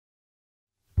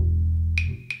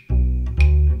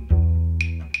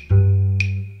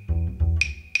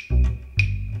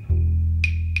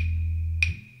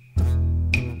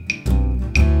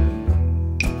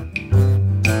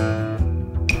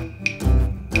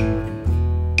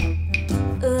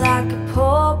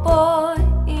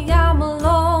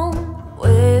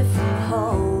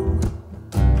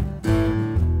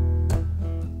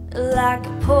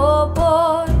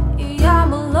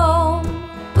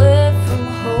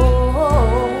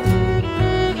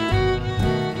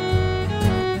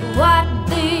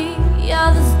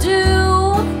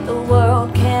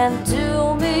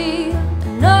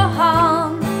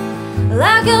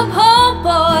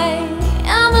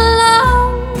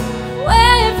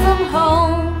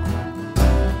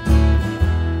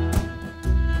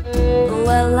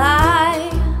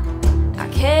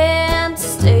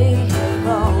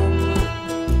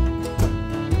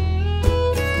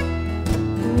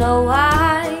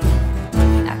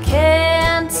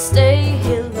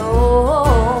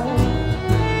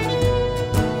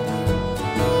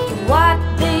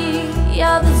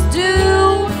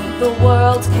The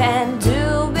world can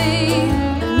do me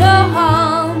no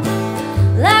harm.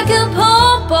 Like a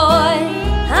poor boy,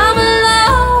 I'm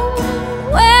alone,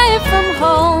 away from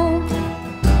home.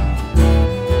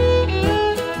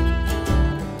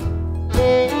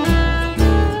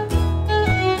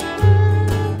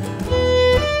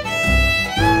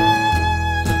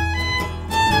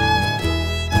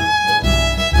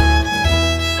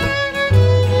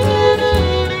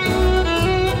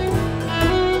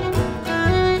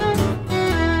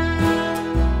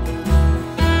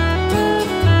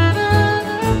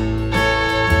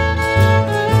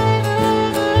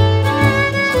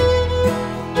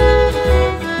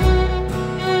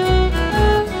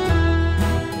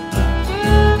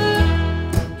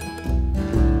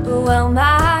 Well,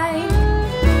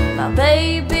 my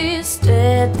baby's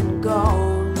dead and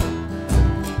gone.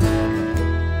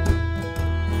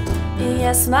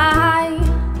 Yes,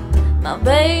 my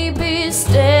baby's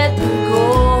dead and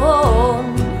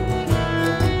gone.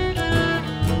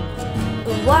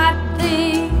 What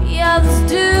the others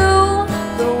do,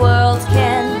 the world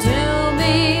can do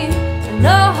me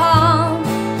no harm.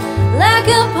 Like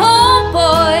a poor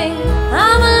boy,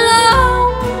 I'm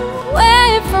alone,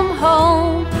 away from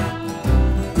home.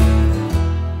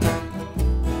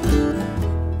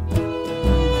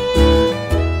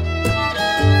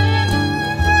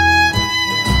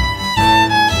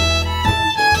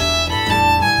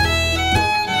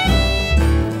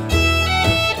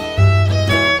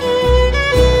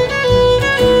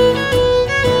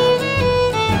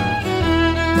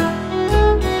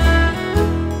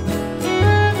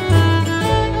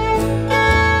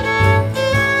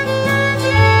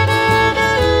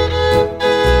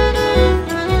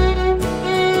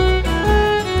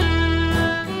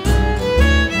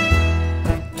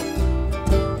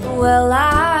 Well,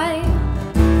 I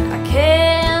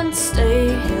can't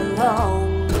stay here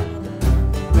long.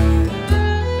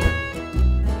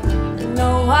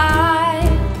 No, I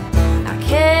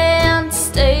can't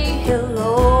stay here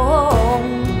long.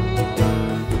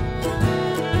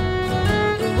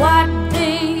 What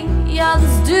the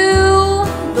others do,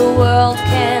 the world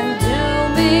can do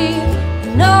me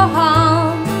no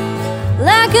harm.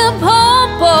 Like a poor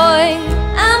boy,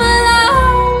 I'm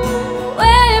alone,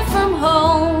 away from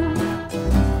home.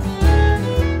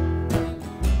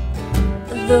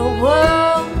 The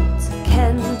world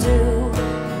can do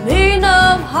me no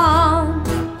harm.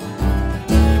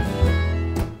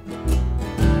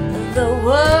 The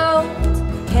world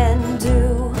can do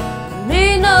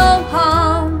me no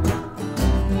harm.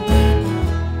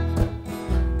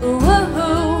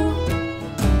 Woohoo,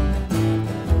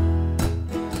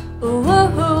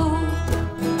 woohoo,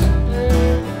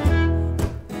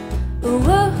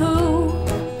 woohoo,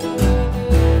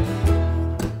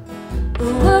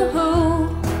 woohoo.